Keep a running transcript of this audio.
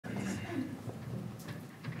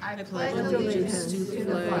I pledge allegiance to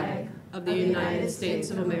the flag of the United States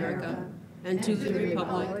of America and to the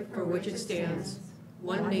republic for which it stands,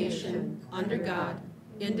 one nation, under God,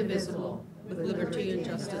 indivisible, with liberty and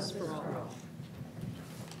justice for all.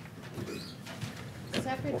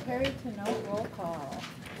 Secretary to note roll call.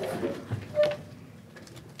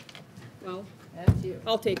 Well, That's you.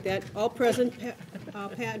 I'll take that. All present,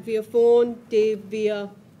 Pat via phone, Dave via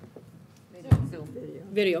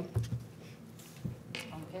video.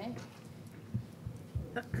 Okay.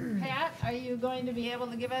 Pat, are you going to be able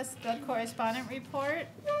to give us the correspondent report?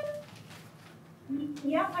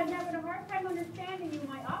 Yep, I'm having a hard time understanding you.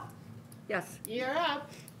 Am I up? Yes. You're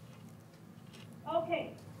up.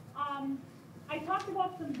 Okay. I talked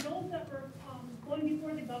about some bills that were going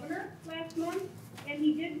before the governor last month, and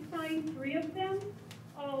he did sign 3 of them.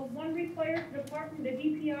 One requires the department, the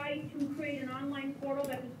DPI, to create an online portal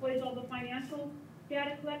that displays all the financial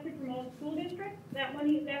data collected from all the school districts. That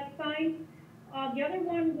one, that's signed. The other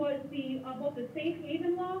one was about the safe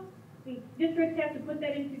haven law. The districts have to put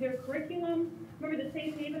that into their curriculum. Remember the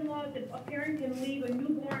safe haven law, that a parent can leave a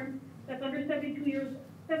newborn that's under 72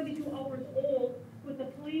 hours old with the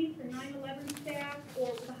police and 9/11 staff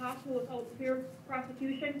or the hospital without fear of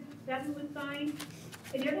prosecution. That one was signed.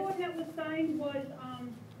 And the other one that was signed was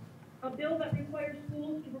a bill that requires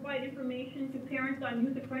schools to provide information to parents on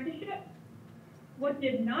youth apprenticeship. What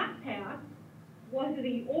did not pass was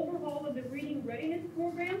the overhaul of the reading readiness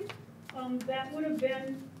program. That would have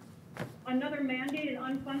been another mandate and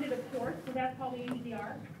unfunded, of course, so that's how the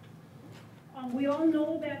HDR. We all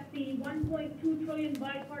know that the 1.2 trillion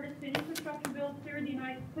bipartisan infrastructure bill cleared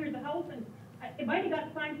the House, and it might have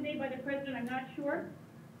got signed today by the president, I'm not sure.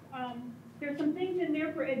 There's some things in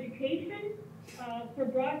there for education, for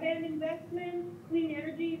broadband investment, clean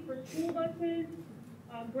energy for school buses,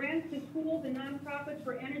 grants to schools and nonprofits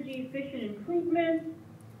for energy efficient improvements,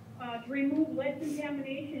 to remove lead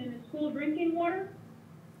contamination in the school drinking water.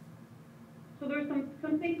 So there's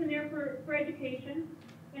some things in there for education.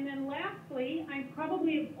 And then lastly, I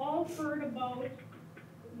probably have all heard about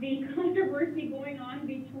the controversy going on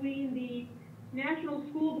between the National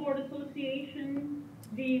School Board Association,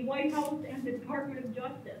 the White House, and the Department of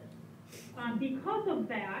Justice. Because of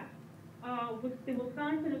that, the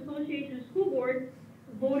Wisconsin Association of School Boards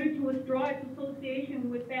voted to withdraw its association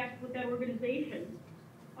with that organization.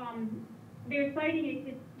 They're citing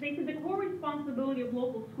it. They said the core responsibility of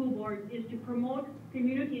local school boards is to promote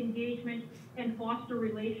community engagement and foster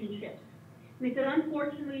relationships. And they said,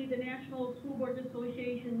 unfortunately, the National School Boards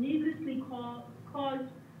Association needlessly caused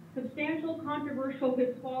substantial controversy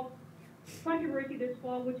this fall,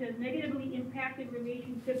 which has negatively impacted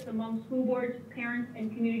relationships among school boards, parents,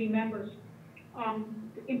 and community members.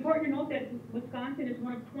 Important to note that Wisconsin is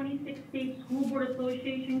one of 26 state school board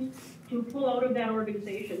associations to pull out of that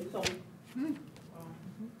organization. So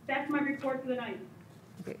that's my report for the night.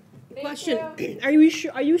 Okay. Question, are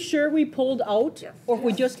you sure we pulled out? Yes. Or if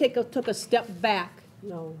we just took a step back?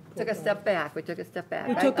 No. Took a step back. We took a step back.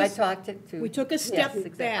 We took I a- talked to. we took a step yes,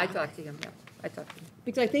 exactly. back. I talked to him, yeah. I talked to him.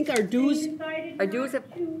 Because I think our dues, They decided Our not dues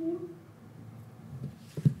have- to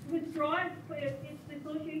withdraw its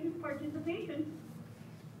association's participation.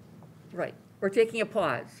 Right. We're taking a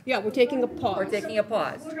pause. yeah, we're taking a We're pause. taking a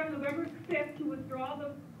pause. Voted on November 5th to withdraw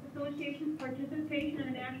the association's participation in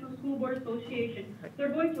the National School Board Association. They're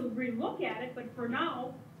going to relook at it, but for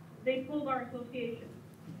now, they pulled our association.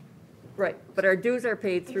 Right. But our dues are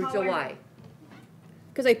paid through However- July.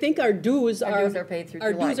 Because I think our dues Our dues are paid through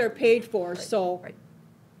our July. dues are paid for, Right, so. right.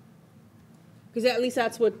 Because at least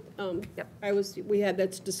that's what, Yep. we had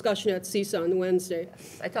that discussion at CISA on Wednesday.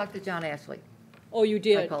 I talked to John Ashley. Oh, you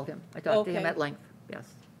did? I called him. I talked to him Okay. at length, yes.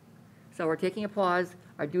 So we're taking a pause.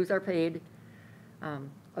 Our dues are paid.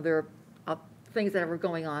 Other things that were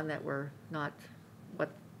going on that were not what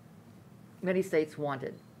many states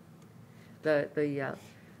wanted. The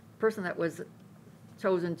person that was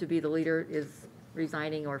chosen to be the leader is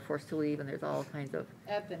resigning or forced to leave, and there's all kinds of,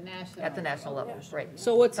 At the national level, right.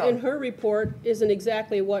 So what's in her report isn't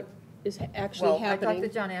exactly what is actually Well, I talked to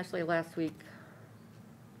happening. John Ashley last week,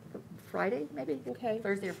 Friday, maybe? Okay.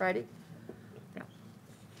 Thursday or Friday? Yeah.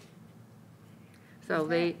 So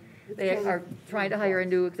they are trying to hire a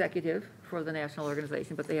new executive for the national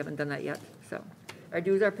organization, but they haven't done that yet, so. Our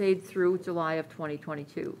dues are paid through July of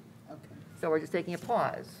 2022, Okay. so we're just taking a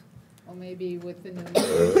pause. Well, maybe with the new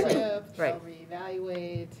leadership, they'll Right.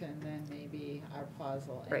 reevaluate, and then maybe our pause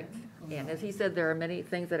will end. Right. Who And knows? as he said, there are many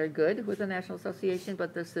things that are good with the National Association,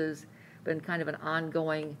 but this has been kind of an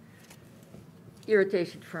ongoing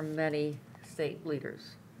irritation from many state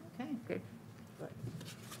leaders. Okay. Okay?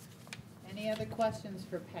 Any other questions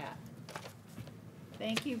for Pat?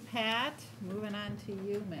 Thank you, Pat. Moving on to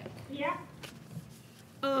you, Mick. Yeah,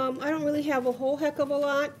 I don't really have a whole heck of a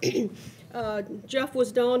lot. Jeff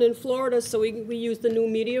was down in Florida, so we used the new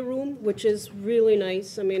media room, which is really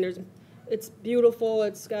nice. I mean, it's beautiful.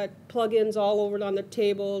 It's got plug-ins all over on the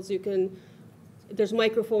tables. There's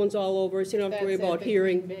microphones all over, so you don't have to worry about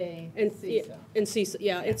hearing. And CISA,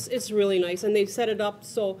 yeah, it's really nice. And they set it up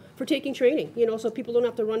so for taking training, so people don't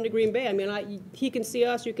have to run to Green Bay. I mean, he can see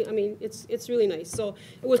us. It's really nice. So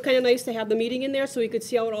it was kind of nice to have the meeting in there so he could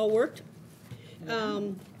see how it all worked.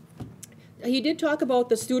 He did talk about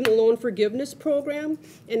the student loan forgiveness program,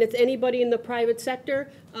 and it's anybody in the private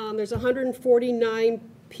sector. There's 149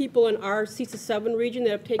 people in our CISA 7 region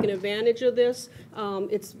that have taken advantage of this.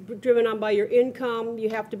 It's driven on by your income. You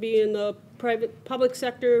have to be in the public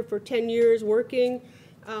sector for 10 years working,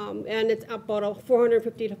 and it's about a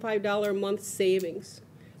 $450 to $5 a month savings.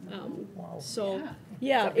 So,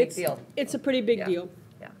 yeah, it's a pretty big deal.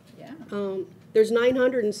 Yeah. There's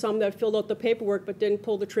 900 and some that filled out the paperwork but didn't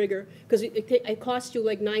pull the trigger because it costs you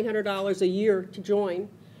like $900 a year to join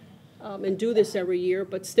and do this every year,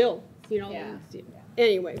 but still, Yeah.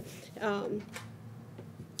 Anyway,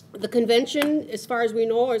 the convention, as far as we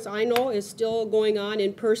know, as I know, is still going on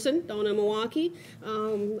in person down in Milwaukee.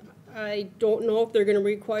 I don't know if they're going to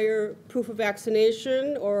require proof of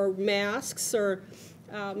vaccination or masks, or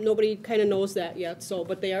nobody kind of knows that yet. So,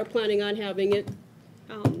 but they are planning on having it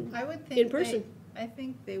I would think in person. I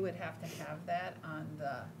think they would have to have that on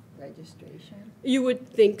the registration. You would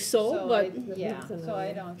think so, but So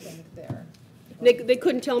I don't think they're. they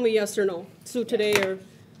couldn't tell me yes or no. Sue today or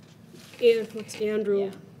what's Andrew,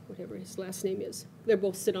 Yeah. whatever his last name is. They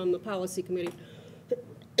both sit on the policy committee.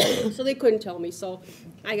 So they couldn't tell me, so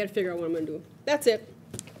I got to figure out what I'm going to do. That's it.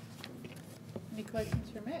 Any questions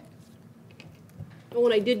for Mick? Oh,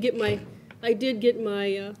 and I did get my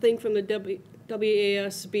thing from the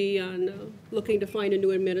WASB on looking to find a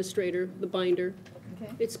new administrator, the binder. Okay.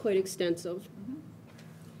 It's quite extensive.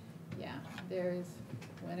 Yeah, there's,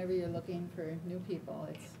 whenever you're looking for new people,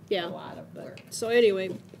 it's Yeah. a lot of work. So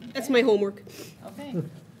anyway, that's my homework. Okay.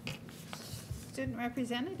 Student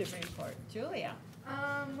representative report. Julia.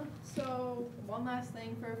 So one last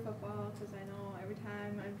thing for football, because I know every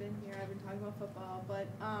time I've been here, I've been talking about football, but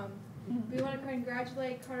we want to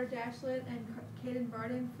congratulate Carter Dashlet and Caden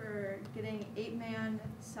Barden for getting 8-man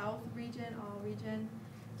South region, all region.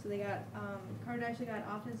 So they got, Carter Dashlet got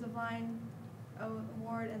offensive line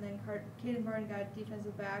award, and then Caden Barden got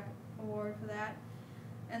defensive back award for that.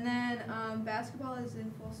 And then basketball is in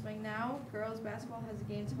full swing now. Girls basketball has a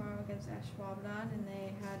game tomorrow against Ashwaubenon, and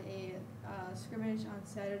they had a scrimmage on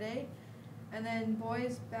Saturday. And then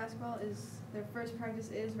boys basketball is, their first practice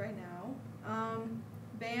is right now.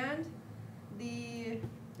 Band,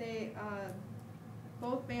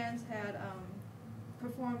 both bands had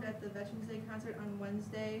performed at the Veterans Day concert on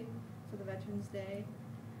Wednesday for the Veterans Day,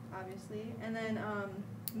 obviously. And then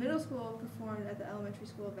middle school performed at the elementary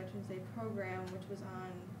school Veterans Day program, which was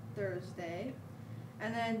on Thursday.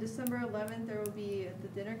 And then December 11th, there will be the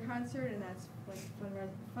dinner concert, and that's like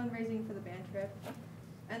fundraising for the band trip.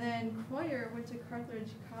 And then choir went to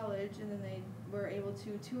Carthage College, and then they were able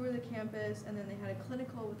to tour the campus, and then they had a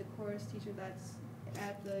clinical with the chorus teacher that's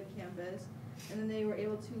at the campus. And then they were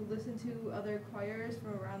able to listen to other choirs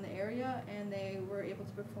from around the area, and they were able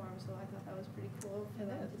to perform, so I thought that was pretty cool for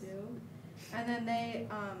them to do. And then they,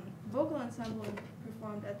 vocal ensemble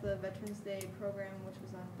performed at the Veterans Day program, which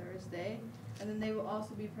was on Thursday. And then they will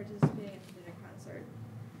also be participating at the dinner concert.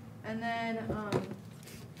 And then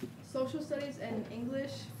social studies and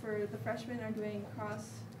English for the freshmen are doing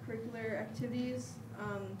cross-curricular activities.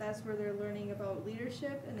 That's where they're learning about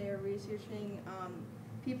leadership, and they are researching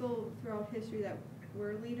people throughout history that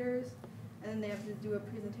were leaders. And then they have to do a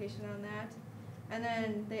presentation on that. And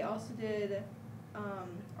then they also did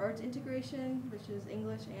art integration, which is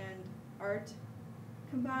English and art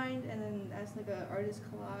combined, and then that's like an artist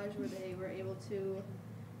collage where they were able to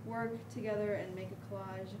work together and make a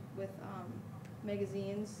collage with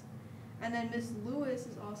magazines. And then Miss Lewis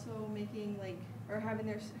is also making having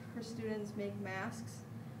her students make masks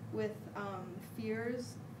with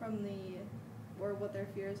fears from or what their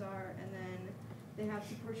fears are, and then they have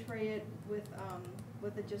to portray it with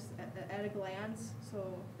it just at a glance.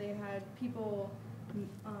 So they had people,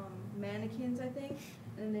 mannequins, I think,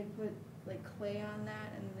 and they put like clay on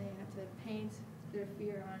that, and they have to paint their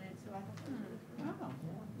fear on it. So I thought that was really cool.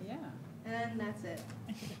 Oh, yeah. And that's it.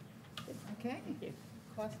 Okay.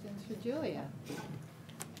 Questions for Julia?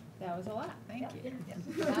 That was a lot. Thank you.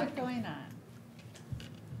 A lot going on.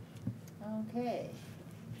 Okay.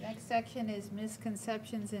 Next section is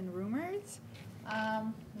misconceptions and rumors.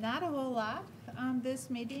 Not a whole lot. this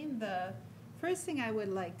meeting. The first thing I would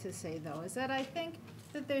like to say, though, is that I think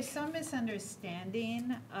that there's some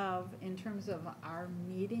misunderstanding in terms of our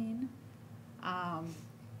meeting.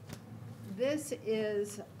 This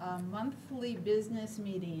is a monthly business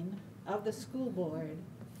meeting of the school board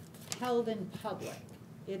held in public.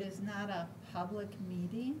 It is not a public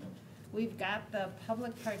meeting. We've got the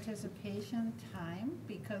public participation time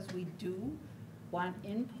because we do want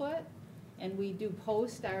input, and we do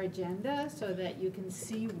post our agenda so that you can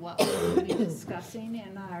see what we'll be discussing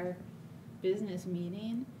in our business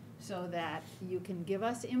meeting, so that you can give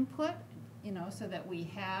us input, so that we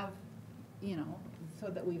have, so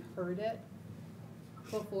that we've heard it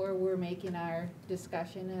before we're making our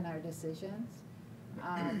discussion and our decisions.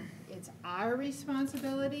 It's our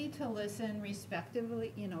responsibility to listen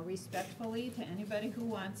respectfully to anybody who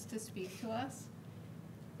wants to speak to us.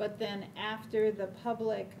 But then after the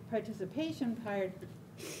public participation part,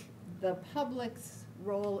 the public's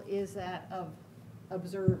role is that of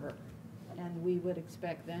observer. And we would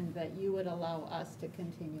expect then that you would allow us to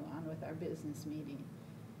continue on with our business meeting.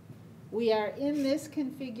 We are in this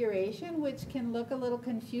configuration, which can look a little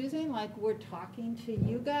confusing, like we're talking to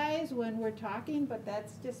you guys when we're talking, but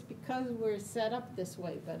that's just because we're set up this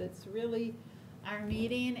way. But it's really our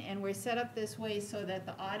meeting, and we're set up this way so that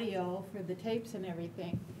the audio for the tapes and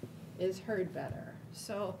everything is heard better.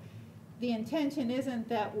 So the intention isn't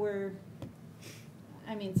that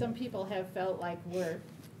some people have felt like we're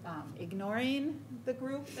ignoring the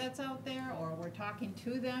group that's out there, or we're talking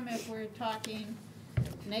to them if we're talking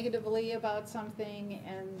negatively about something,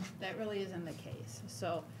 and that really isn't the case.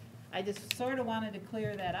 So I just sort of wanted to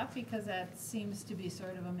clear that up because that seems to be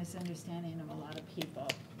sort of a misunderstanding of a lot of people.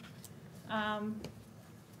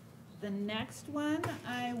 The next one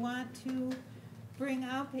I want to bring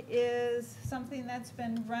up is something that's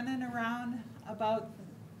been running around about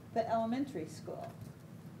the elementary school.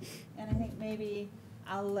 And I think maybe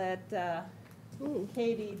I'll let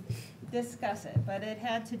Katie discuss it, but it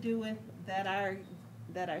had to do with that our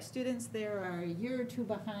students there are a year or two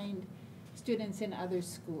behind students in other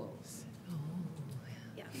schools.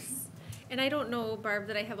 Yes. And I don't know, Barb,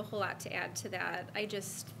 that I have a whole lot to add to that. I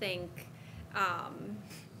just think,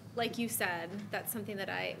 like you said, that's something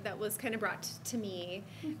that was kind of brought to me.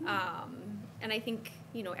 And I think,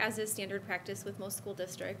 as is standard practice with most school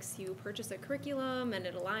districts, you purchase a curriculum and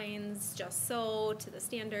it aligns just so to the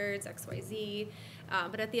standards, XYZ.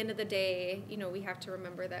 But at the end of the day, we have to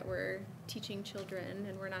remember that we're teaching children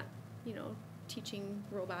and we're not, teaching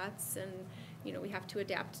robots, and, we have to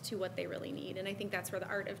adapt to what they really need. And I think that's where the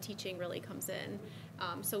art of teaching really comes in.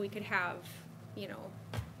 So we could have,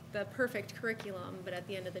 the perfect curriculum, but at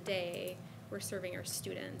the end of the day, we're serving our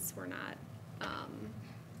students. We're not.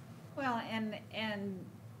 Well, and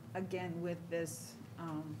again, with this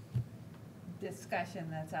discussion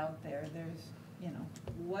that's out there, there's,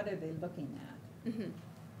 what are they looking at? Mm-hmm.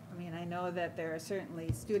 I mean, I know that there are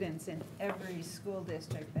certainly students in every school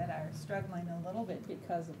district that are struggling a little bit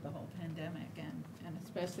because of the whole pandemic, and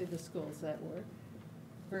especially the schools that were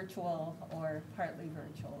virtual or partly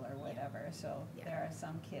virtual or whatever. So Yeah. there are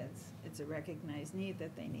some kids, it's a recognized need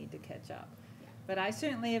that they need to catch up. But I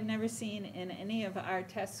certainly have never seen in any of our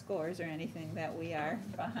test scores or anything that we are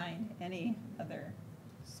behind any other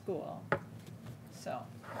school. So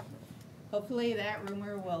hopefully that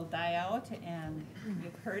rumor will die out, and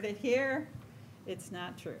you've heard it here. It's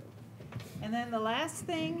not true. And then the last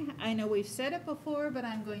thing, I know we've said it before, but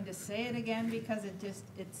I'm going to say it again because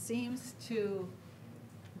it seems to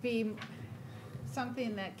be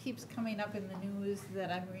something that keeps coming up in the news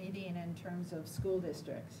that I'm reading in terms of school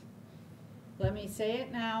districts. Let me say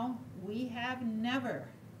it now, we have never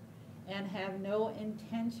and have no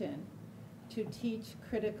intention to teach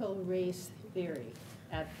critical race theory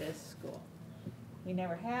at this school. We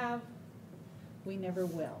never have, we never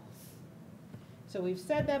will. So we've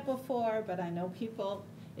said that before, but I know people,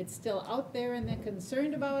 it's still out there and they're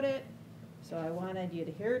concerned about it, so I wanted you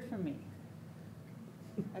to hear it from me.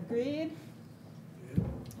 Agreed?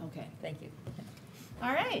 Okay. Thank you.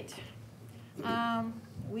 All right.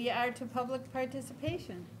 We are to public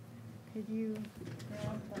participation. Could you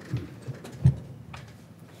grab the...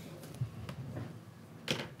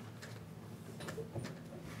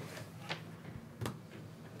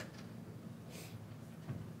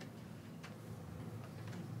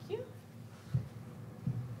 Thank you.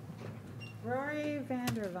 Rory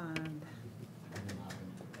Vandervond.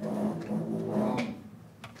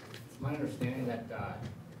 It's my understanding that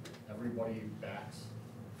everybody backs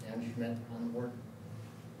Ann Schmidt on the board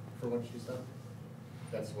for what she said.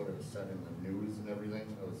 That's what it was said in the news and everything.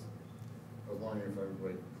 I was wondering if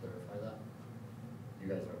everybody could clarify that. You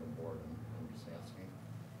guys are on the board, I'm just just asking.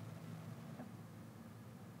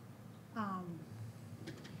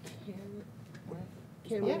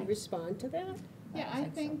 Can we Yeah. respond to that? Yeah, I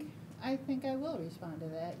think I will respond to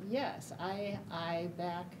that. Yes, I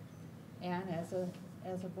back Ann as a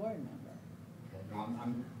board member. Okay, no,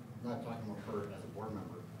 I'm not talking about her as a board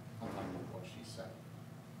member, I'm talking about what she said.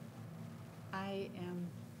 I am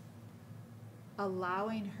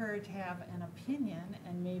allowing her to have an opinion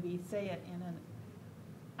and maybe say it in an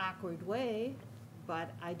awkward way,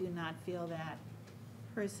 but I do not feel that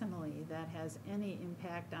personally that has any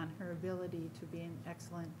impact on her ability to be an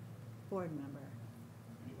excellent board member.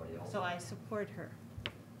 Anybody else? So I support her.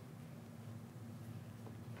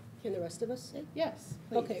 Can the rest of us say? Yes,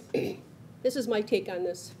 please. Okay, this is my take on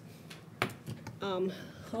this.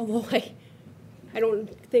 Although I don't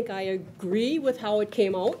think I agree with how it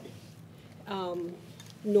came out,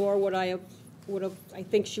 nor would I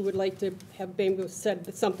think she would like to have maybe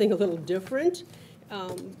said something a little different.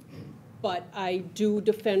 But I do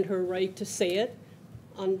defend her right to say it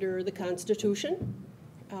under the Constitution.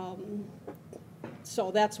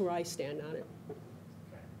 So that's where I stand on it.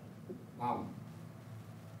 Okay.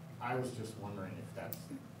 I was just wondering if that's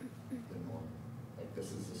the norm, like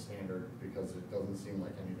this is the standard, because it doesn't seem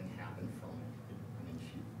like anything happened from it. I mean,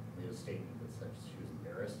 she made a statement that said she was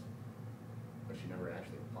embarrassed, but she never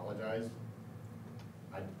actually apologized.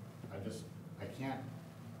 I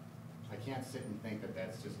can't sit and think that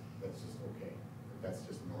that's just okay, that that's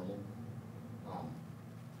just normal.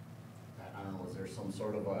 I don't know, is there some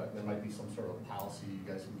sort of there might be some sort of policy you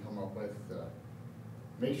guys can come up with,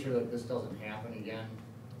 make sure that this doesn't happen again,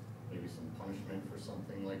 maybe some punishment for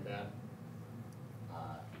something like that.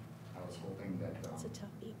 I was hoping that, It's a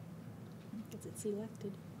toughie, because it's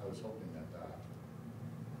elected. I was hoping that,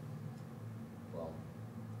 well,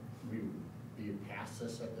 we would be past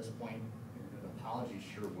this at this point, and an apology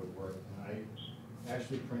sure would work. And I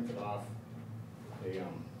actually printed off a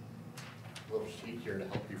little sheet here to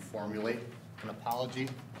help you formulate an apology.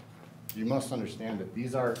 You must understand that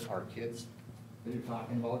these are our kids that you're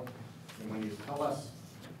talking about, and when you tell us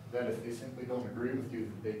that if they simply don't agree with you,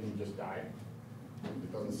 that they can just die,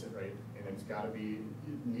 it doesn't sit right, and it's got to be,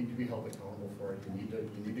 you need to be held accountable for it. You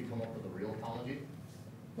need to come up with a real apology.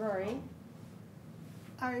 Rory,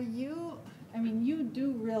 are you, I mean, you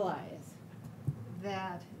do realize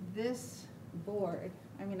that this board,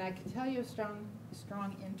 I mean, I can tell you have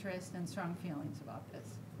strong interest and strong feelings about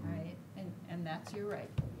this, right? And that's your right.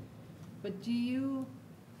 But do you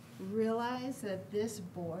realize that this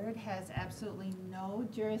board has absolutely no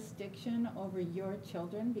jurisdiction over your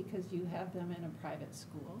children because you have them in a private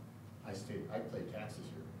school? I pay taxes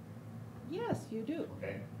here, Yes, you do.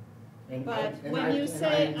 okay? And But and when you and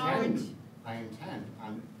say I intend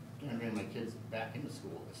on getting my kids back into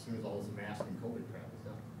school as soon as all this mask and COVID crap is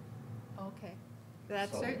done. Okay,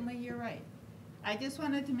 that's So- certainly your right. I just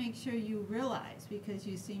wanted to make sure you realize, because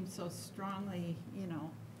you seem so strongly,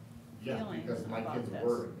 Yeah, feeling because my about kids this.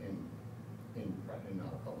 were in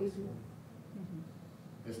public school. Mhm.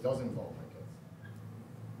 This does involve my kids.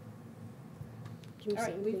 Can we All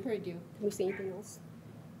say right, we've anything? heard you. Can we say anything else?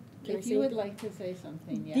 Can I If say you would anything? like to say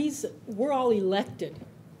something, yes. These, we're all elected.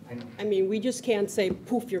 I know, I mean, we just can't say,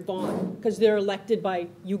 poof, you're gone, because they're elected by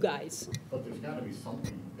you guys. but there's gotta be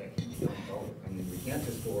something that can be done about it. I mean, we can't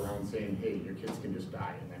just go around saying, hey, your kids can just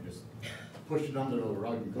die, and then just push it under the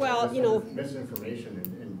rug and Well, misinformation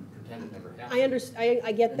and pretend it never happened.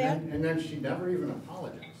 I get that. And then she never even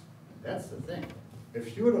apologized. That's the thing.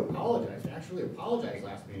 If she would have apologized, actually apologized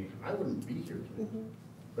last meeting, I wouldn't be here today. Mhm.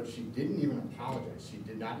 But she didn't even apologize. She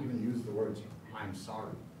did not even use the words, I'm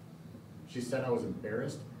sorry. She said I was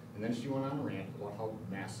embarrassed, and then she went on a rant about how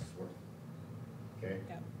masks work. Okay?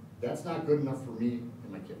 Yeah. That's not good enough for me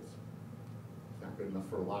and my kids. It's not good enough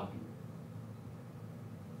for a lot of people.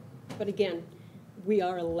 But again, we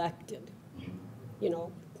are elected,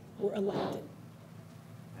 we're elected.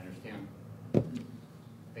 I understand.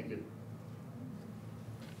 Thank you.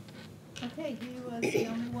 Okay, he was the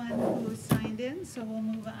only one who signed in, so we'll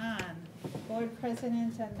move on. Board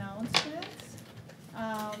President announcements.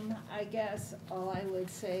 I guess all I would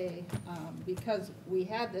say, because we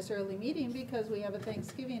had this early meeting because we have a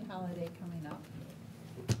Thanksgiving holiday coming up.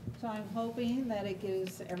 So I'm hoping that it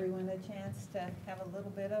gives everyone a chance to have a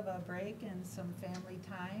little bit of a break and some family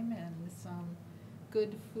time and some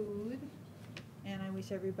good food. And I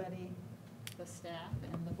wish everybody, the staff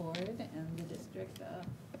and the board and the district, a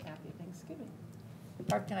happy Thanksgiving.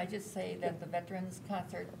 Barb, can I just say that the Veterans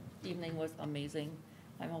Concert evening was amazing.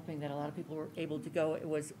 I'm hoping that a lot of people were able to go. It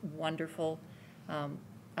was wonderful.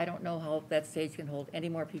 I don't know how that stage can hold any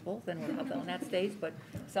more people than we're up on that stage, but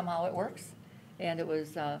somehow it works. And it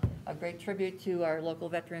was a great tribute to our local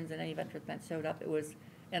veterans and any veterans that showed up. It was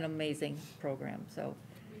an amazing program, so,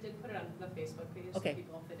 We did put it on the Facebook page, so okay,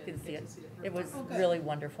 people, if they didn't didn't see get it. to see it. It was Oh, good. really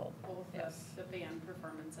wonderful. Both Yes. the band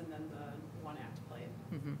performance and then the one act play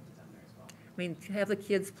Mhm. is on there as well. I mean, to have the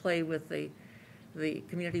kids play with the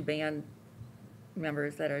community band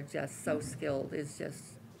members that are just so skilled is just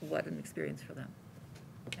what an experience for them.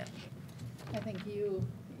 Yeah. I think you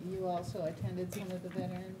also attended some of the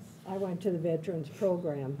veterans. I went to the veterans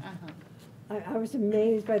program. Uh-huh. I was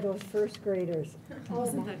amazed by those first graders. Oh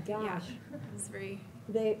Wasn't my that- yeah. gosh. It's very,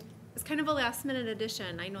 They, it's kind of a last minute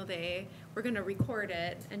addition. I know they were gonna record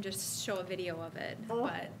it and just show a video of it, Oh.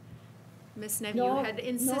 but Miss Neville No, had no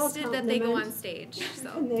insisted that they go on compliment. stage, and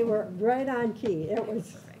so. they were right on key. It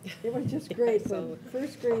was just great for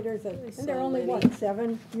first graders, and they're only, what,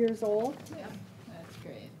 7 years old? That's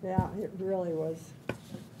great. Yeah, it really was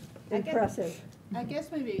I guess- impressive. I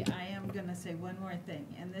guess maybe I am gonna say one more thing,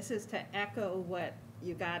 and this is to echo what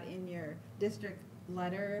you got in your district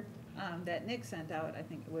letter that Nick sent out. I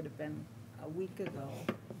think it would have been a week ago.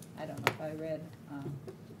 I don't know if I read.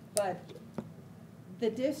 But the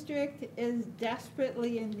district is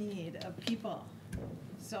desperately in need of people.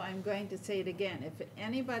 So I'm going to say it again. If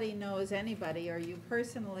anybody knows anybody, or you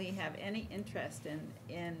personally have any interest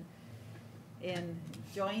in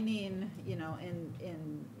joining, you know,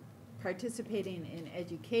 in participating in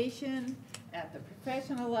education at the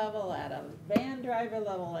professional level, at a van driver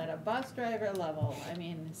level, at a bus driver level, I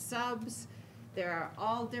mean, subs, there are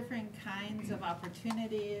all different kinds of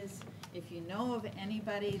opportunities. If you know of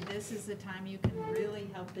anybody, this is the time you can really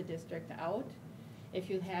help the district out. If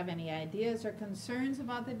you have any ideas or concerns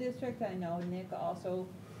about the district, I know Nick also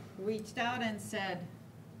reached out and said,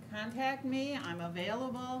 contact me, I'm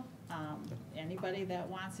available. Anybody that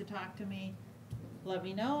wants to talk to me, let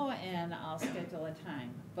me know and I'll schedule a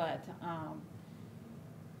time. But,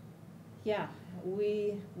 yeah,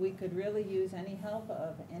 we could really use any help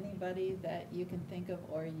of anybody that you can think of,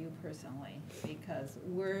 or you personally, because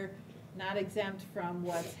we're not exempt from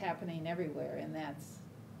what's happening everywhere, and that's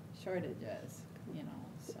shortages, you know,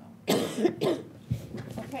 so.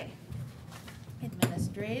 Okay.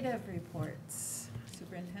 Administrative reports,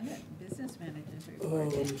 superintendent, business managers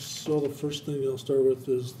report. So the first thing I'll start with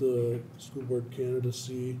is the school board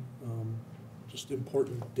candidacy, just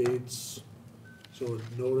important dates. So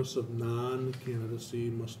a notice of non-candidacy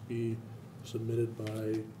must be submitted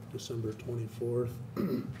by December 24th.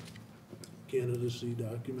 Candidacy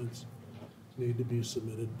documents need to be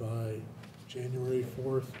submitted by January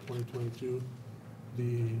 4th, 2022.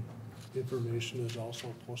 The information is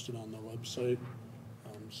also posted on the website,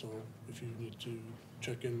 so if you need to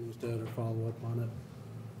check in with that or follow up on it,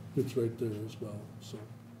 it's right there as well, so,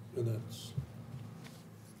 and that's,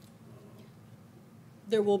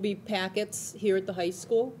 There will be packets here at the high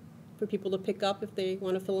school for people to pick up if they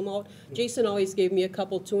want to fill them out. Jason always gave me a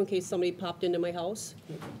couple too in case somebody popped into my house.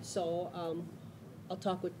 So I'll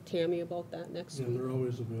talk with Tammy about that next yeah, week. they're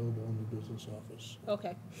always available in the business office.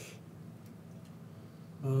 Okay.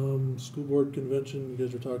 School board convention, you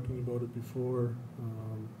guys were talking about it before,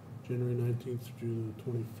 January 19th through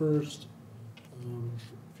the 21st.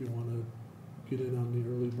 If you want to get in on the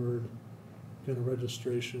early bird kind of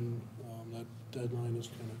registration, that deadline is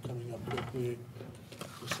kind of coming up quickly,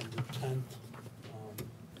 December 10th.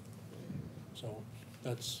 So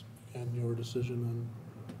that's, and your decision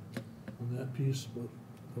on that piece, but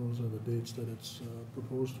those are the dates that it's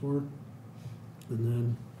proposed for. And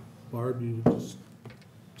then Barb, you just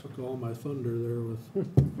took all my thunder there with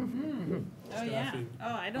Oh, yeah. staffing.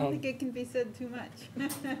 Oh, I don't think it can be said too much.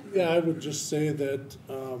 Yeah, I would just say that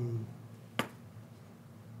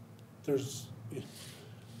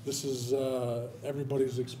this is,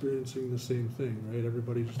 everybody's experiencing the same thing, right?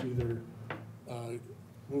 Everybody's either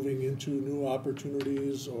moving into new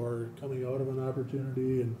opportunities or coming out of an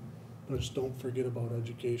opportunity, and just don't forget about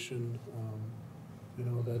education. You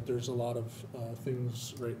know, that there's a lot of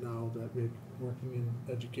things right now that make working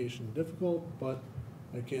in education difficult, but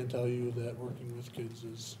I can tell you that working with kids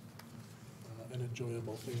is an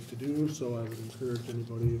enjoyable thing to do, so I would encourage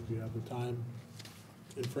anybody, if you have the time.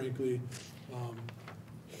 And frankly,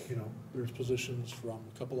 you know, there's positions from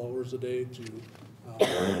a couple hours a day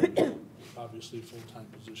to obviously full-time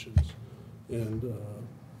positions. And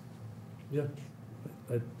yeah,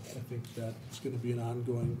 I think that's gonna be an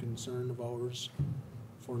ongoing concern of ours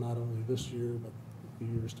for not only this year, but the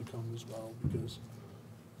years to come as well, because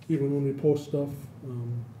even when we post stuff,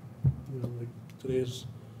 you know, like today's,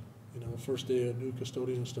 you know, the first day a new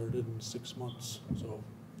custodian started in 6 months, so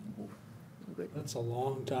Good. that's a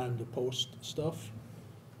long time to post stuff.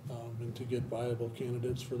 and to get viable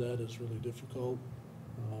candidates for that is really difficult.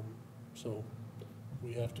 So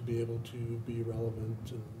we have to be able to be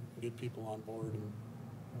relevant and get people on board, and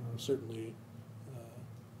certainly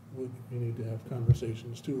we need to have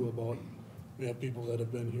conversations too about, we have people that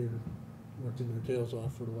have been here working their tails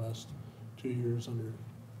off for the last 2 years under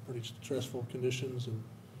pretty stressful conditions, and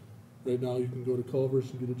right now you can go to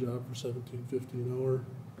Culver's and get a job for $17.50 an hour.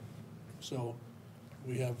 So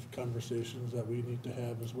we have conversations that we need to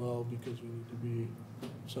have as well, because we need to be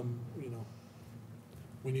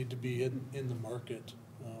we need to be in the market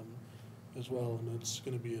as well, and it's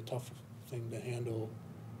going to be a tough thing to handle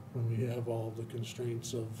when we have all the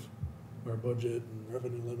constraints of our budget and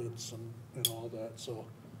revenue limits and all that. So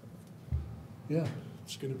yeah,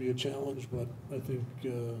 it's going to be a challenge, but I think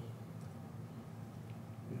I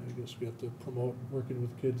guess we have to promote working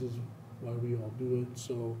with kids is why we all do it.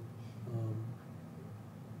 So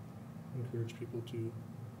encourage people to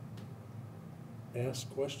ask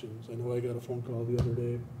questions. I know I got a phone call the other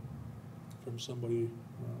day from somebody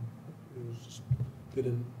who just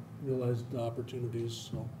didn't realize the opportunities.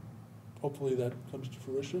 So hopefully that comes to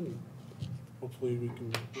fruition, and hopefully we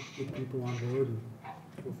can get people on board and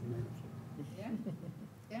go from there. Yeah,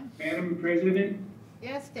 yeah. Madam President,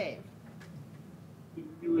 Yes, Dave?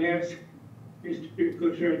 you asked Mr.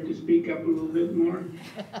 Kushner to speak up a little bit more.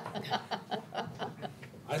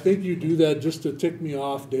 I think you do that just to tick me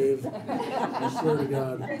off, Dave. I swear to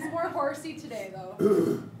God. He's more horsey today,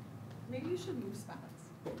 though. Maybe you should move spots.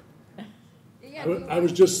 Yeah, I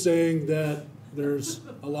was just saying that there's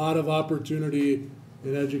a lot of opportunity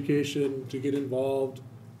in education to get involved.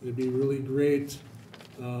 It'd be really great,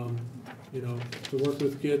 to work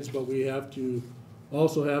with kids, but we have to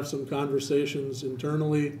also have some conversations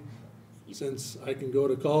internally. Since I can go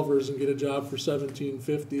to Culver's and get a job for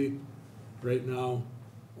 $17.50 right now.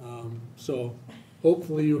 So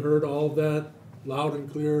hopefully you heard all of that loud and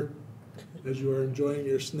clear as you are enjoying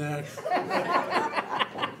your snack.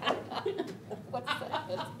 What's that?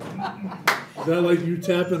 Is that like you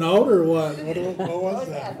tapping out or what? What was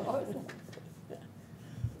that?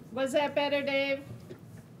 Was that better, Dave?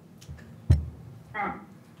 Ah,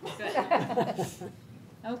 Good.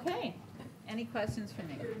 Okay. Any questions for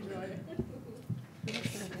Nick?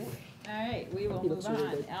 All right, we will move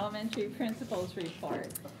on. Elementary principals report.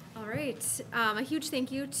 All right. A huge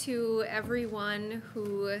thank you to everyone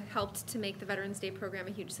who helped to make the Veterans Day program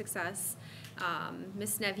a huge success.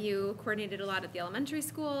 Miss Nevue coordinated a lot at the elementary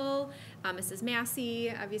school. Mrs.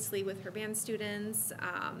 Massey, obviously with her band students.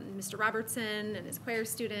 Mr. Robertson and his choir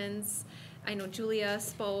students. I know Julia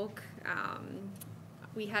spoke.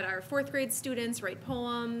 We had our 4th grade students write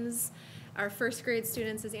poems. Our 1st grade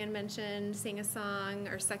students, as Ann mentioned, sang a song.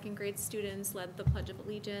 Our 2nd grade students led the Pledge of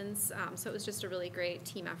Allegiance. So it was just a really great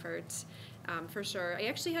team effort, for sure. I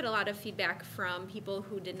actually had a lot of feedback from people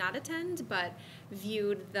who did not attend, but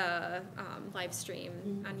viewed the live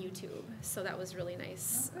stream on YouTube. So that was really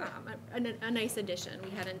nice, a nice addition.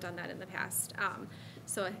 We hadn't done that in the past.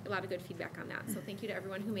 So a lot of good feedback on that. So thank you to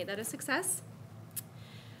everyone who made that a success.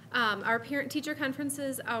 Our parent-teacher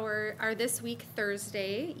conferences are this week,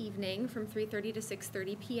 Thursday evening from 3:30 to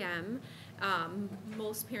 6:30 p.m.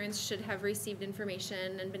 Most parents should have received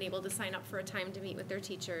information and been able to sign up for a time to meet with their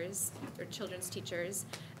teachers, their children's teachers.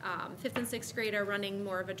 5th and 6th grade are running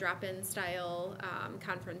more of a drop-in style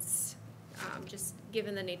conference. Just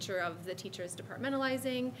given the nature of the teachers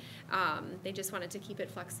departmentalizing, they just wanted to keep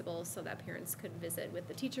it flexible so that parents could visit with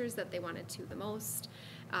the teachers that they wanted to the most.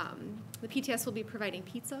 The PTS will be providing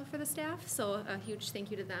pizza for the staff, so a huge thank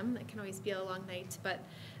you to them. It can always be a long night, but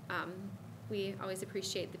we always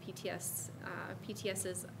appreciate the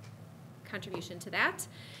PTS's contribution to that.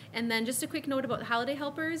 And then just a quick note about holiday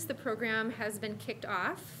helpers. The program has been kicked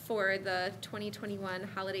off for the 2021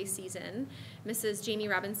 holiday season. Mrs. Jamie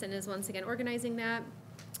Robinson is once again organizing that.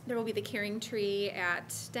 There will be the caring tree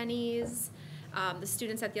at Denny's. The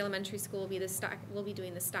students at the elementary school will be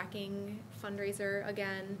doing the stocking fundraiser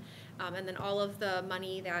again. And then all of the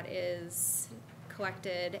money that is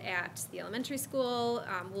collected at the elementary school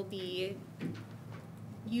will be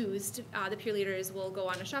used. The peer leaders will go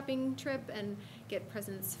on a shopping trip and get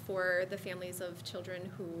presents for the families of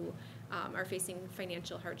children who are facing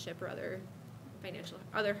financial hardship or other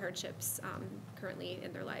hardships currently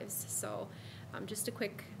in their lives. So just a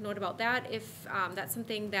quick note about that. If that's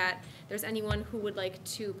something that there's anyone who would like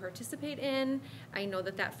to participate in, I know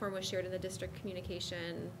that form was shared in the district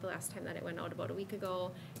communication the last time that it went out about a week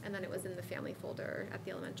ago, and then it was in the family folder at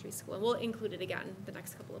the elementary school. And we'll include it again the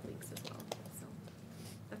next couple of weeks as well. So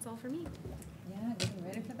that's all for me. Yeah, getting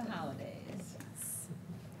ready for the holidays.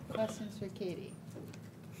 Questions for Katie?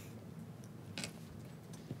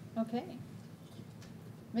 Okay.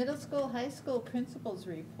 Middle school, high school principals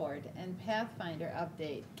report and Pathfinder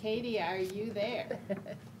update. Katie, are you there?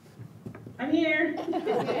 I'm here.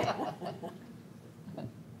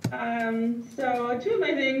 So two of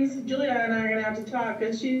my things, Julia and I are gonna have to talk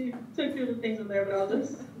because she took two of the things in there, but I'll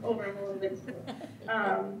just over them a little bit.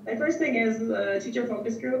 My first thing is the teacher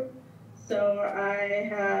focus group. So I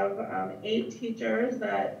have 8 teachers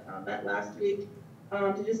that met last week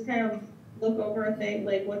to just kind of look over and think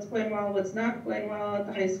like what's going well, what's not going well at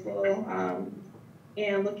the high school,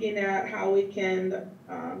 and looking at how we can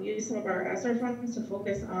use some of our ESSER funds to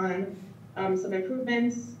focus on some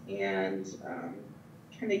improvements and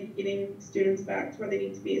kind of getting students back to where they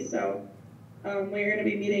need to be. So we're going to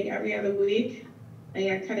be meeting every other week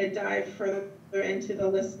and kind of dive further into the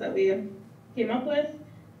list that we came up with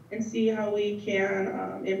and see how we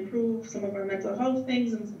can improve some of our mental health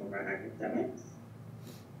things and some of our academics.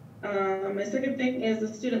 My second thing is the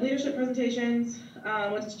student leadership presentations,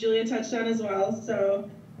 which Julia touched on as well. So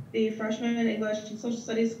the freshman English and social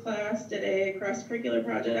studies class did a cross-curricular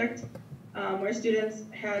project where students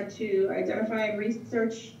had to identify and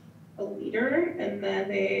research a leader, and then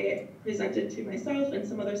they presented to myself and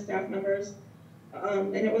some other staff members.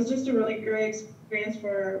 And it was just a really great experience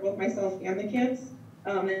for both myself and the kids.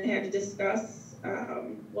 They had to discuss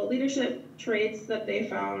what leadership traits that they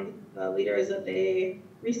found the leaders that they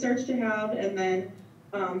researched to have, and then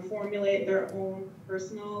formulate their own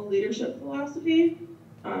personal leadership philosophy.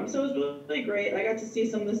 So it was really great. I got to see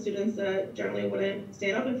some of the students that generally wouldn't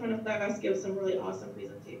stand up in front of class give some really awesome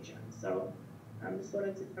presentations. So I just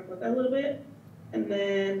wanted to talk about that a little bit. And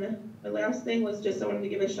then the last thing was just I wanted to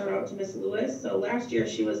give a shout out to Miss Lewis. So last year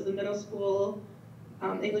she was the middle school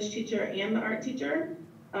English teacher and the art teacher.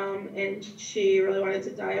 And she really wanted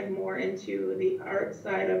to dive more into the art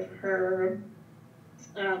side of her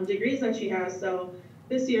degrees that she has. So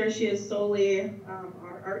this year she is solely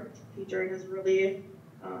our art teacher and has really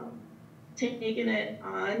taken it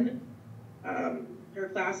on. Her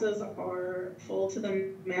classes are full to the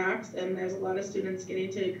max, and there's a lot of students getting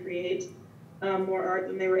to create more art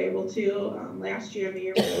than they were able to last year and the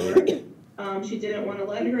year before. She didn't want to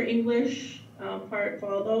let her English part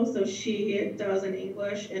fall though, so she does an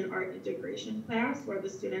English and art integration class where the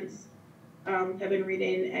students have been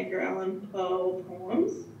reading Edgar Allan Poe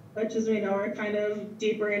poems, which as we know are kind of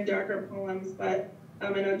deeper and darker poems, but I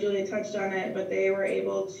know Julia touched on it, but they were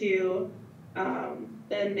able to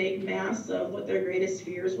then make masks of what their greatest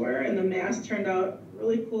fears were, and the masks turned out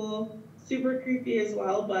really cool, super creepy as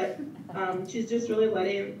well, but she's just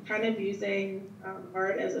really kind of using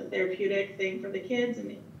art as a therapeutic thing for the kids,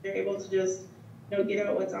 and they're able to just, get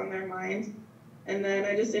out what's on their mind. And then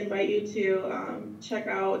I just invite you to check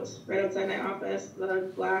out, right outside my office,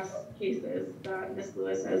 the glass cases that Miss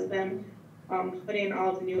Lewis has been putting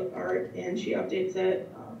all the new art, and she updates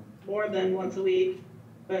it more than once a week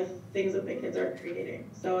with things that the kids are creating.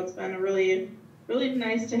 So it's been really, really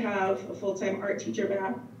nice to have a full-time art teacher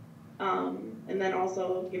back, and then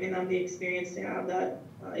also giving them the experience to have that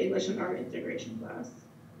English and art integration class.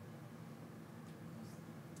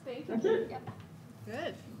 Thank you. That's it. Yeah.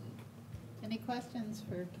 Good. Any questions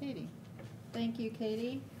for Katie? Thank you,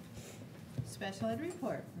 Katie. Special ed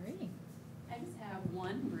report, Marie. I just have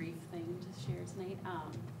one brief thing to share tonight.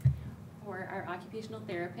 For our occupational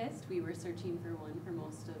therapist, we were searching for one for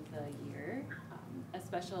most of the year. A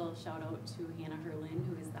special shout out to Hannah Herlin,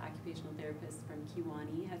 who is the occupational therapist from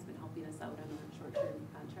Kiwani, has been helping us out on a short-term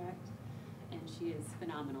contract, and she is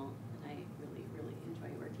phenomenal, and I really, really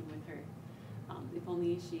enjoy working with her. If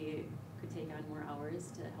only she could take on more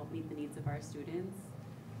hours to help meet the needs of our students,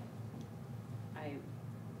 I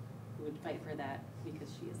would fight for that because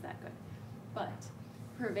she is that good. But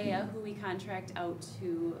Purveya, who we contract out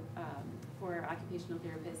to for occupational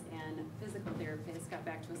therapists and physical therapists, got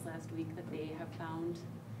back to us last week that they have found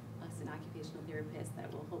us an occupational therapist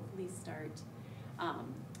that will hopefully start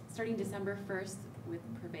starting December 1st with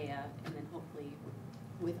Purveya, and then hopefully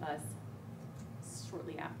with us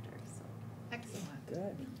shortly after. So Excellent.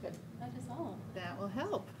 Good. Good. that is all. That will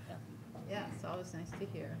help. Yeah, it's always nice to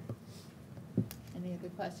hear. Any other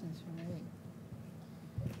questions for Marie?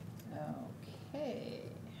 Okay.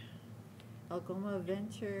 Algoma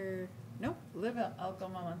Venture, nope, Live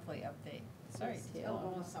Algoma Monthly Update. Sorry, Taylor.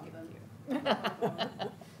 Algoma something.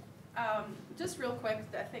 Just real quick,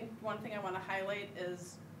 I think one thing I want to highlight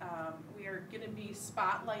is we are going to be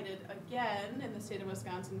spotlighted again in the state of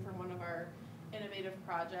Wisconsin for one of our innovative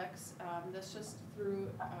projects. This just threw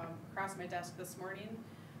across my desk this morning,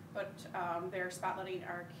 but they're spotlighting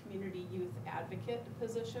our community youth advocate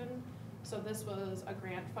position. So this was a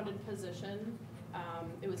grant-funded position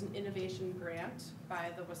It was an innovation grant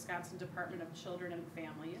by the Wisconsin Department of Children and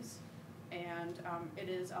Families. And it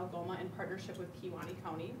is Algoma in partnership with Kewaunee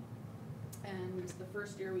County. And the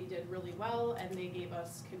first year we did really well, and they gave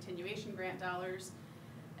us continuation grant dollars.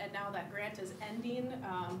 And now that grant is ending,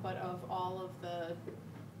 but of all of the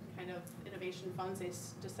kind of innovation funds they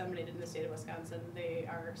disseminated in the state of Wisconsin, they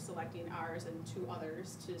are selecting ours and 2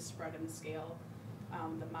 others to spread and scale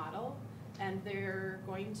the model. And they're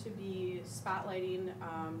going to be spotlighting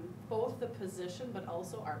both the position but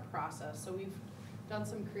also our process. So we've done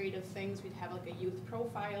some creative things. We'd have like a youth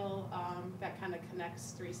profile that kind of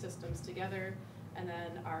connects 3 systems together. And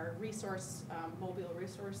then our resource, mobile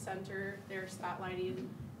resource center, they're spotlighting.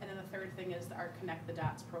 And then the third thing is our Connect the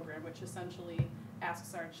Dots program, which essentially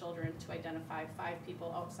asks our children to identify 5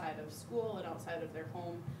 people outside of school and outside of their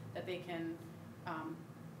home that they can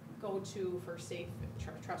go to for safe,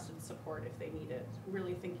 trusted support if they need it.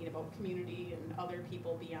 Really thinking about community and other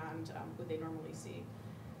people beyond who they normally see.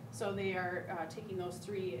 So they are taking those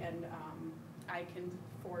 3, and I can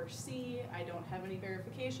foresee, I don't have any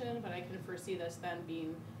verification, but I can foresee this then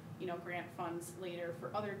being, you know, grant funds later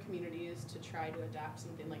for other communities to try to adapt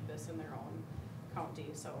something like this in their own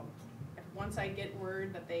county. So once I get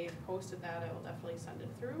word that they've posted that, I will definitely send it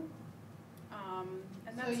through.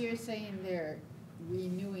 And So that's, you're saying they're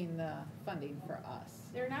renewing the funding for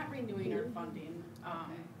us? they're not renewing our funding,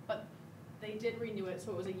 but they did renew it,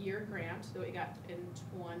 so it was a year grant that we got in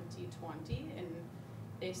 2020, and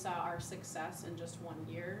they saw our success in just 1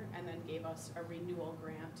 year and then gave us a renewal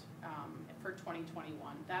grant for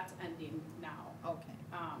 2021. That's ending now. Okay.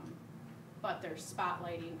 But they're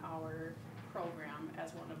spotlighting our program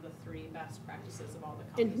as one of the 3 best practices of all the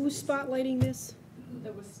counties. And who's spotlighting this?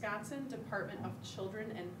 The Wisconsin Department of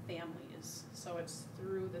Children and Families. So it's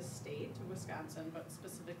through the state of Wisconsin, but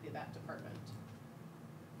specifically that department.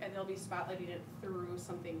 And they'll be spotlighting it through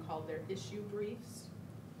something called their issue briefs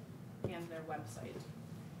and their website.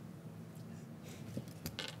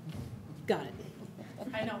 Got it.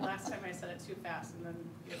 I know, last time I said it too fast and then.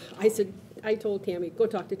 I told Tammy, go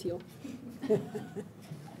talk to Teal.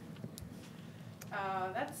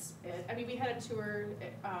 That's it. I mean, we had a tour,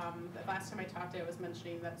 the last time I talked, I was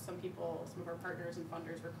mentioning that some of our partners and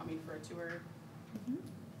funders were coming for a tour.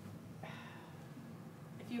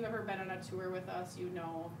 If you've ever been on a tour with us, you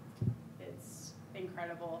know it's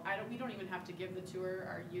incredible. We don't even have to give the tour.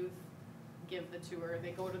 Our youth give the tour.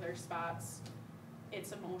 They go to their spots.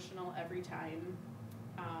 It's emotional every time.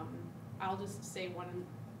 I'll just say one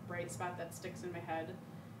bright spot that sticks in my head.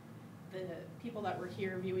 The people that were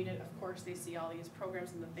here viewing it, of course, they see all these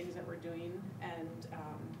programs and the things that we're doing. And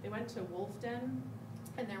they went to Wolf Den,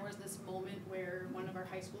 and there was this moment where one of our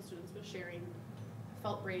high school students was sharing,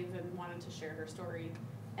 felt brave and wanted to share her story.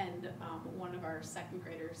 And one of our 2nd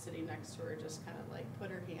graders sitting next to her just kind of like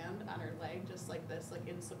put her hand on her leg, just like this, like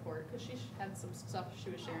in support, because she had some stuff she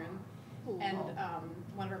was sharing. And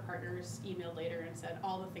one of our partners emailed later and said,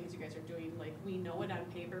 all the things you guys are doing, like we know it on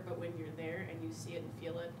paper, but when you're there and you see it and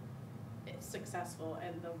feel it, it's successful.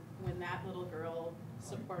 And when that little girl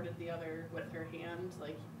supported the other with her hand,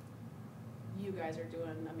 like, you guys are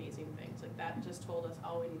doing amazing things. Like, that just told us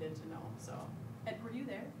all we needed to know. So, and were you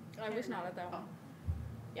there? I was not at that one.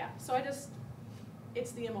 Yeah, so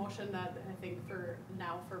it's the emotion that I think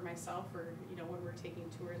for myself, or, you know, when we're taking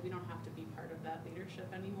tours, we don't have to be part of that leadership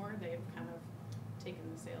anymore. They've kind of taken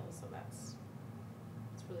the sails, so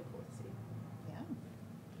it's really cool to see. Yeah.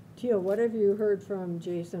 Teal, what have you heard from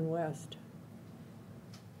Jason West?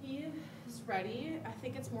 He is ready. I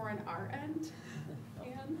think it's more on our end.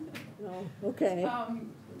 Oh, okay.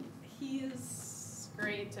 He's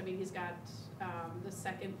great. I mean, he's got the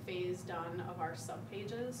 2nd phase done of our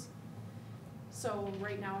sub-pages. So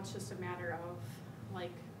right now it's just a matter of,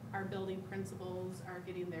 like, our building principals are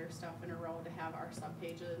getting their stuff in a row to have our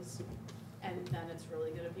sub-pages. And then it's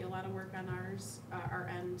really gonna be a lot of work on our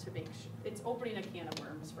end to make sure, it's opening a can of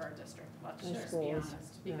worms for our district, let's just be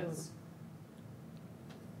honest. Because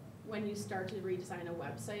when you start to redesign a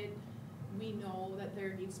website, we know that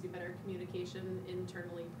there needs to be better communication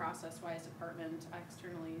internally, process-wise, department,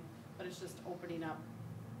 externally, but it's just opening up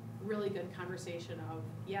really good conversation of,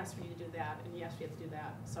 yes, we need to do that, and yes, we have to do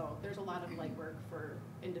that. So there's a lot of legwork for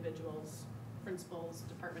individuals, principals,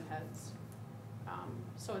 department heads.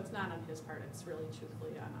 So it's not on his part, it's really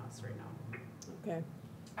truthfully on us right now. Okay.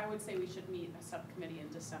 I would say we should meet a subcommittee in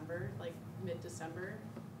December, like mid-December,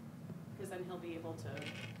 because then he'll be able to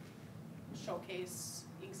showcase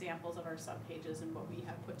examples of our subpages and what we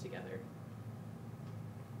have put together.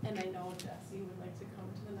 And I know Jesse would like to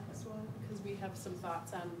come to the next one, because we have some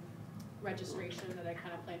thoughts on registration that I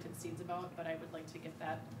kind of planted seeds about, but I would like to get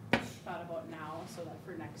that thought about now so that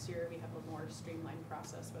for next year we have a more streamlined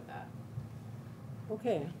process with that.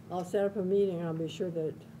 Okay, I'll set up a meeting, I'll be sure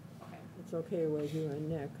that Okay. it's okay with you and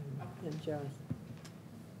Nick and Josh.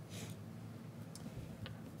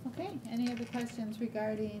 Okay, any other questions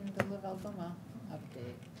regarding the Live Algoma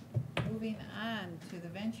update? Moving on to the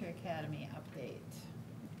Venture Academy update.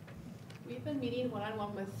 We've been meeting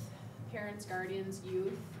one-on-one with parents, guardians,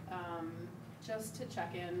 youth, just to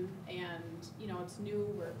check in, and, you know, it's new,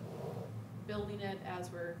 we're building it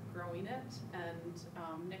as we're growing it,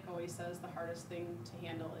 and Nick always says the hardest thing to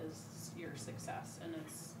handle is your success, and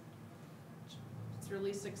it's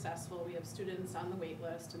really successful. We have students on the wait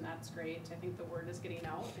list, and that's great. I think the word is getting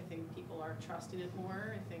out. I think people are trusting it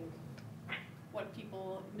more. I think what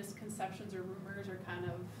people, misconceptions or rumors are kind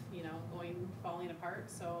of, you know, falling apart,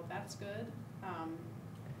 so that's good.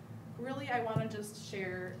 Really, I want to just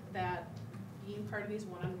share that being part of these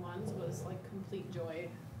one-on-ones was like complete joy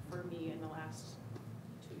for me in the last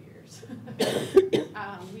 2 years.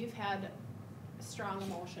 We've had strong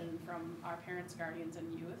emotion from our parents, guardians,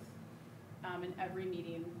 and youth in every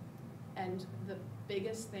meeting, and the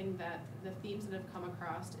biggest thing that the themes that have come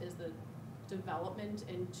across is the development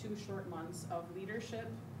in 2 short months of leadership,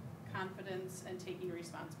 confidence, and taking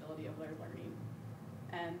responsibility of their learning.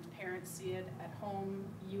 And parents see it at home,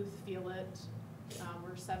 youth feel it.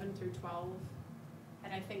 We're 7 through 12,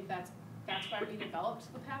 and I think that's why we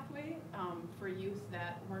developed the pathway for youth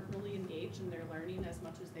that weren't really engaged in their learning as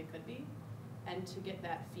much as they could be, and to get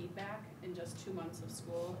that feedback in just 2 months of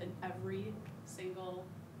school. And every single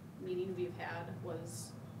meeting we've had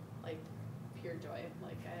was like pure joy,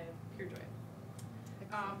 pure joy.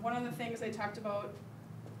 One of the things I talked about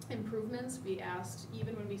improvements, we asked,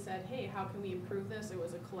 even when we said, hey, how can we improve this? It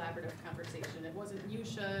was a collaborative conversation. It wasn't you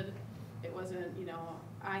should, it wasn't, you know,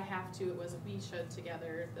 I have to, it was we should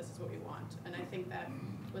together, this is what we want. And I think that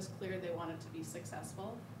was clear they wanted to be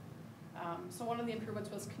successful. So one of the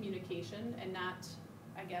improvements was communication, and not,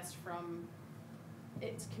 I guess,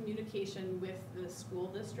 it's communication with the school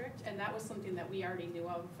district, and that was something that we already knew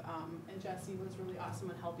of, and Jessie was really awesome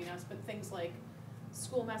in helping us, but things like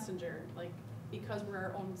school messenger, like, because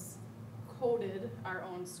we're coded our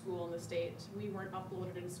own school in the state, we weren't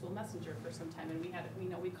uploaded in school messenger for some time, and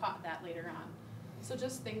we caught that later on. So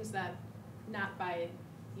just things that, not by,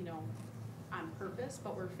 you know, on purpose,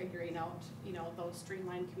 but we're figuring out, you know, those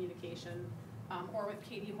streamlined communication, or with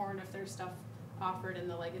Katie Horn, if there's stuff offered in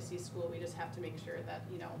the legacy school, we just have to make sure that,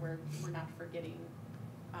 you know, we're not forgetting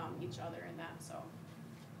each other in that. So,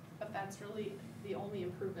 but that's really the only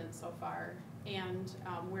improvement so far. And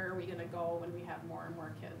where are we going to go when we have more and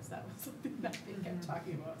more kids? That was something that we kept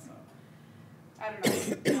talking about. So I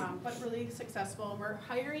don't know, but really successful. We're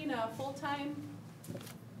hiring a full-time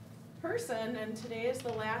person, and today is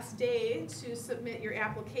the last day to submit your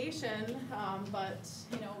application, but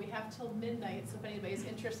you know, we have till midnight, so if anybody's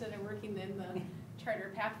interested in working in the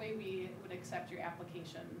charter pathway, we would accept your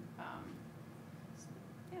application. So,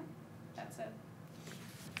 yeah, that's it.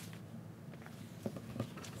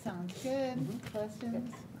 Sounds good.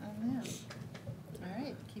 Questions on that? All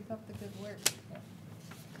right, keep up the good work.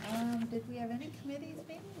 Did we have any committees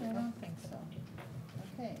meeting? I don't think so.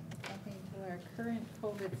 Okay, jumping to our current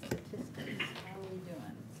COVID statistics. How are we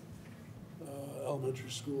doing? Elementary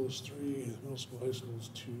school is 3, middle school, high school is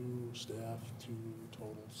 2, staff 2,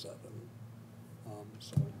 total 7.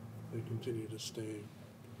 So they continue to stay.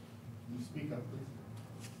 Can you speak up, please?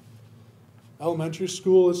 Elementary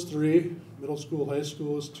school is 3, middle school, high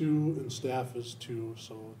school is 2, and staff is 2.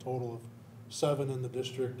 So a total of 7 in the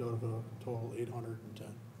district out of a total 810.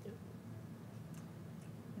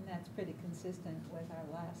 And that's pretty consistent with our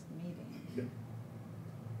last meeting. Yeah.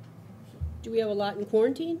 Do we have a lot in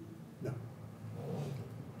quarantine? No.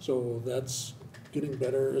 So that's getting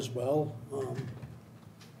better as well.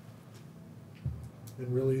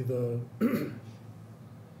 And really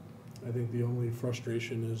I think the only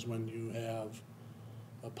frustration is when you have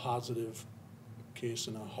a positive case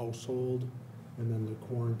in a household and then the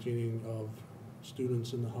quarantining of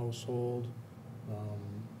students in the household.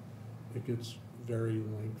 It gets very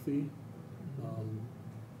lengthy.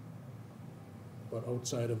 But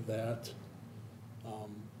outside of that,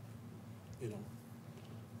 you know,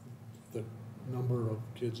 the number of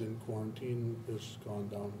kids in quarantine has gone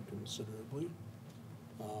down considerably.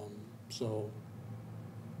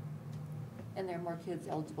 And there are more kids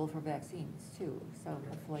eligible for vaccines too, so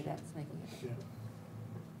hopefully that's making it. Yeah.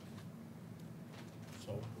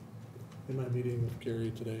 So, in my meeting with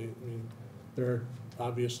Carrie today, I mean, there are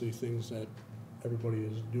obviously things that everybody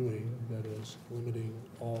is doing that is limiting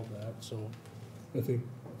all of that, so I think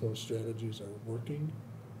those strategies are working.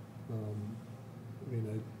 I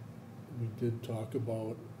mean, we did talk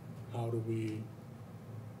about how do we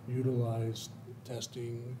utilize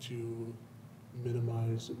testing to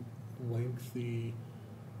minimize lengthy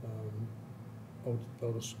out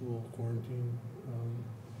of school quarantine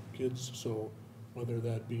kids. So whether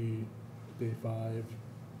that be day 5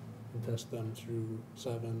 and test them through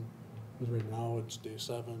 7, because right now it's day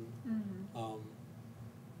 7.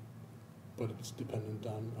 But it's dependent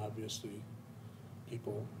on obviously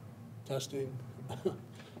people testing.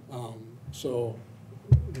 So,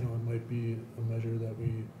 you know, it might be a measure that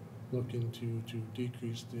we look into to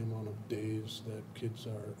decrease the amount of days that kids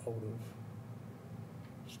are out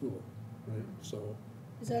of school, right? So,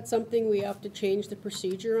 Is that something we have to change the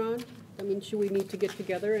procedure on? I mean, should we need to get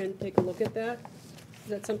together and take a look at that? Is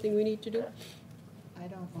that something we need to do? I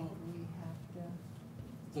don't think we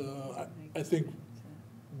have to. I think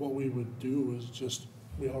what we would do is just,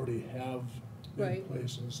 we already have in Right.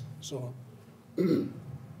 places, so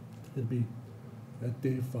it'd be at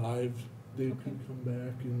day 5, they could come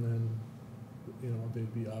back, and then, you know,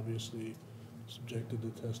 they'd be obviously subjected to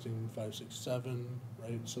testing 5, 6, 7,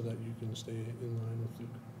 right, so that you can stay in line with the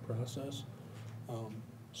process.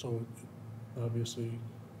 So it obviously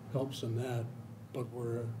helps in that, but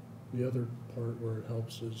where the other part where it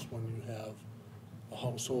helps is when you have a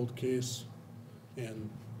household case and,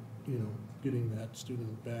 you know, getting that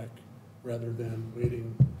student back rather than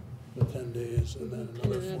waiting the 10 days and then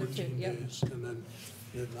another 14 days, and then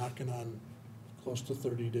you're knocking on close to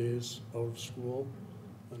 30 days out of school,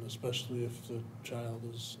 and especially if the child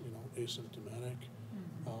is, you know, asymptomatic,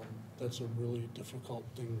 that's a really difficult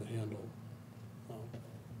thing to handle.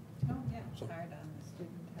 Oh, yeah, it's So- hard on the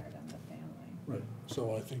student, hard on the family. Right,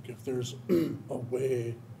 so I think if there's a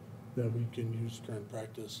way that we can use current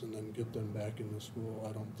practice and then get them back into school,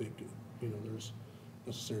 I don't think, you know, there's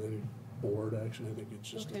necessarily any board action. I think it's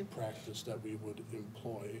just a Okay. practice that we would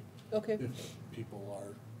employ Okay. if people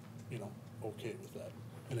are, you know, okay with that.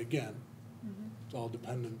 And again, it's all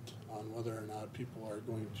dependent on whether or not people are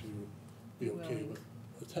going to be okay Willing. with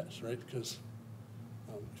the test, right? Because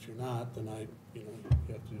if you're not, then you know,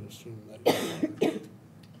 you have to assume that you are.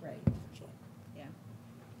 Right, So. yeah.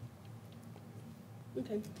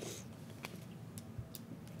 Okay.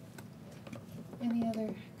 Any other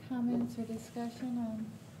comments or discussion on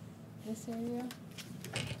this area?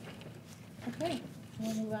 Okay,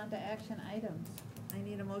 we'll move on to action items. I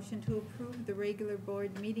need a motion to approve the regular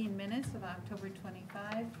board meeting minutes of October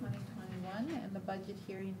 25, 2021, and the budget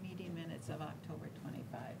hearing meeting minutes of October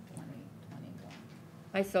 25, 2021.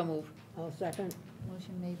 I so move. I'll second.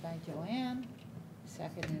 Motion made by Joanne,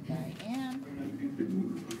 seconded by Ann.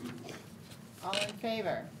 All in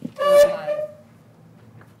favor? Aye.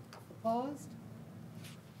 Opposed?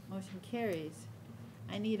 Motion carries.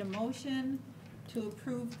 I need a motion to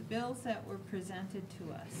approve the bills that were presented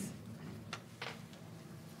to us.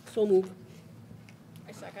 So move.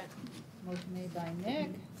 I second. Motion made by Nick,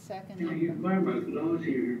 seconded Now, you, my laws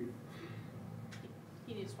here.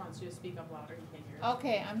 He just wants you to speak up louder, he can't hear.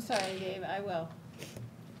 Okay, I'm sorry, Dave, I will.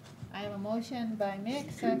 I have a motion by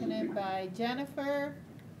Nick, seconded by Jennifer.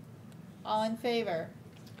 All in favor?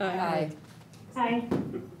 Aye. Aye.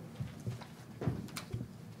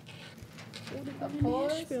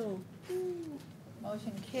 Opposed? Nashville.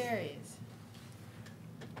 Motion carries.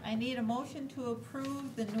 I need a motion to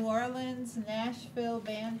approve the New Orleans Nashville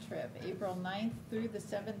band trip, April 9th through the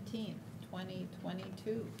 17th,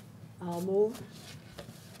 2022. I'll move.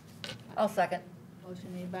 I'll second.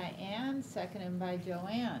 Motion made by Ann, seconded by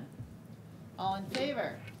Joanne. All in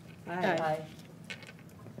favor? Aye.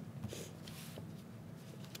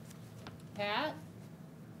 Pat?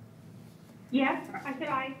 Yes, I said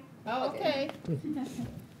aye. Oh, okay.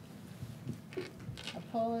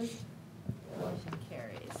 Opposed? Motion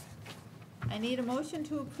carries. I need a motion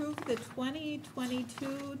to approve the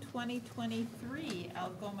 2022-2023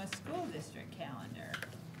 Algoma School District calendar.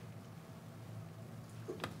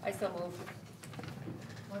 I so move.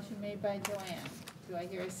 Motion made by Joanne. Do I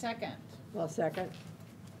hear a second? I'll second.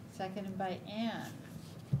 Seconded by Ann.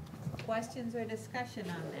 Questions or discussion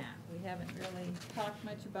on that? We haven't really talked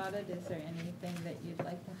much about it. Is there anything that you'd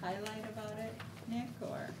like to highlight about it, Nick,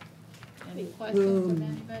 or any questions from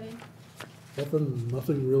anybody?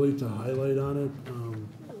 Nothing really to highlight on it.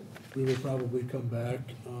 We will probably come back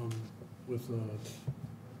with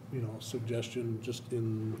a, you know, suggestion just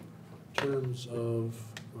in terms of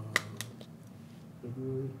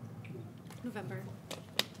February,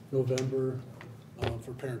 November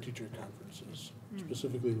for parent-teacher conferences,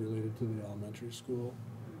 specifically related to the elementary school.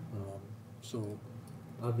 So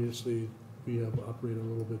obviously, we have operated a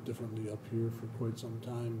little bit differently up here for quite some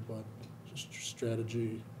time, but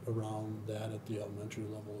strategy around that at the elementary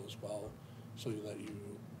level as well, so that you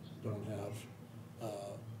don't have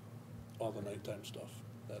all the nighttime stuff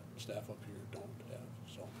that staff up here don't have,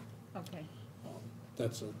 so. Okay.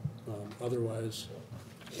 That's it. Otherwise,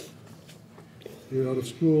 you're out of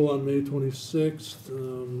school on May 26th.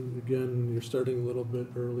 Again, you're starting a little bit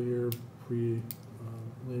earlier,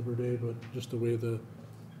 pre-Labor Day, but just the way the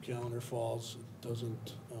calendar falls, it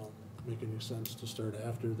doesn't make any sense to start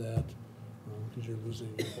after that, because you're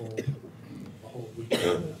losing a whole week of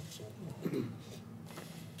that, so.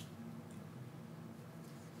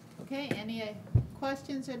 Okay, any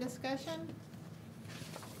questions or discussion?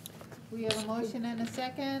 We have a motion and a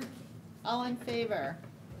second. All in favor?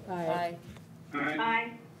 Aye.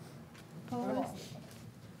 Aye. Opposed?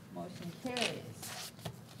 Motion carries.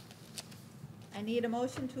 I need a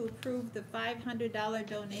motion to approve the $500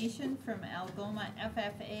 donation from Algoma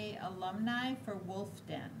FFA alumni for Wolf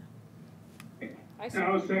Den.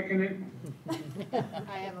 I'll second it.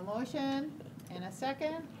 I have a motion and a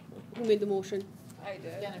second. Who made the motion? I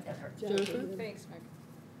did. Jennifer. Jennifer? Thanks, Mike.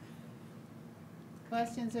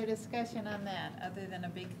 Questions or discussion on that, other than a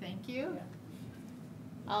big thank you?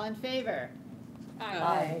 All in favor?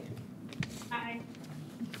 Aye. Aye.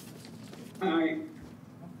 Aye.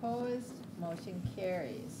 Opposed? Motion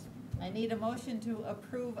carries. I need a motion to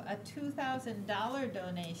approve a $2,000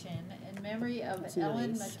 donation in memory of That's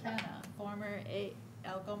Ellen nice. McKenna, former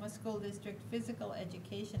Algoma School District physical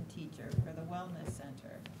education teacher for the Wellness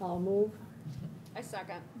Center. I'll move. I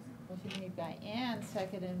second. Motion made by Ann,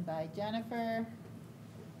 seconded by Jennifer.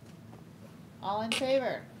 All in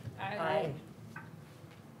favor? Aye.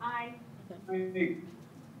 Aye. Aye.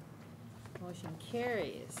 Motion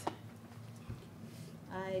carries.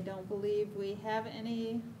 I don't believe we have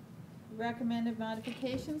any recommended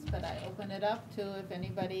modifications, but I open it up to if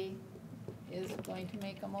anybody is going to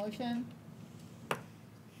make a motion.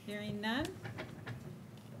 Hearing none.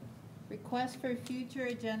 Request for future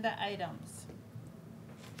agenda items.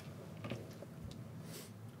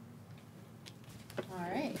 All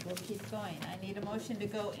right, we'll keep going. I need a motion to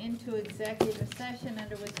go into executive session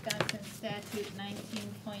under Wisconsin Statute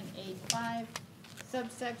 19.85,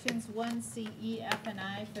 subsections 1C, E, F, and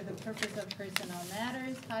I for the purpose of personnel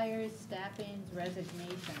matters, hires, staffings,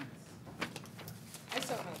 resignations. I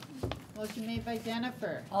so moved. Motion made by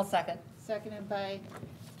Jennifer, I'll second. seconded by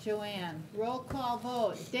Joanne. Roll call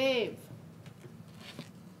vote. Dave?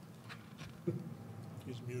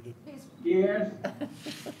 He's muted. Yes.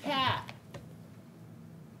 Pat?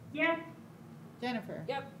 Yes. Jennifer?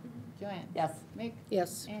 Yep. Joanne? Yes. Mick?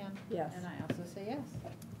 Yes. Ann? Yes. And I also say yes.